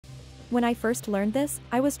When I first learned this,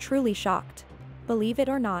 I was truly shocked. Believe it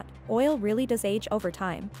or not, oil really does age over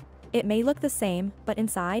time. It may look the same, but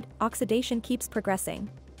inside, oxidation keeps progressing.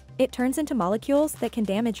 It turns into molecules that can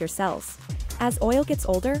damage your cells. As oil gets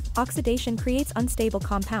older, oxidation creates unstable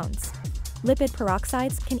compounds. Lipid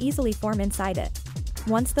peroxides can easily form inside it.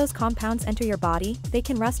 Once those compounds enter your body, they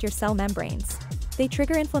can rust your cell membranes. They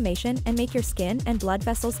trigger inflammation and make your skin and blood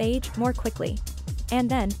vessels age more quickly. And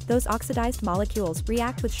then, those oxidized molecules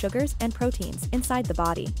react with sugars and proteins inside the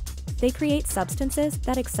body. They create substances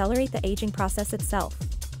that accelerate the aging process itself.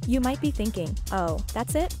 You might be thinking, oh,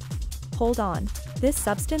 that's it? Hold on. This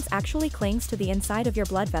substance actually clings to the inside of your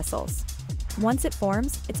blood vessels. Once it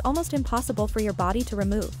forms, it's almost impossible for your body to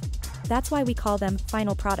remove. That's why we call them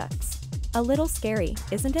final products. A little scary,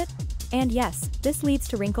 isn't it? And yes, this leads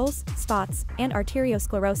to wrinkles, spots, and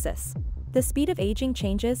arteriosclerosis. The speed of aging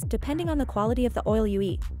changes depending on the quality of the oil you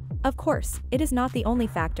eat. Of course, it is not the only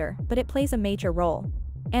factor, but it plays a major role.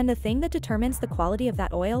 And the thing that determines the quality of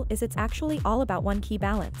that oil is it's actually all about one key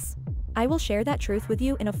balance. I will share that truth with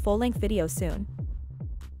you in a full-length video soon.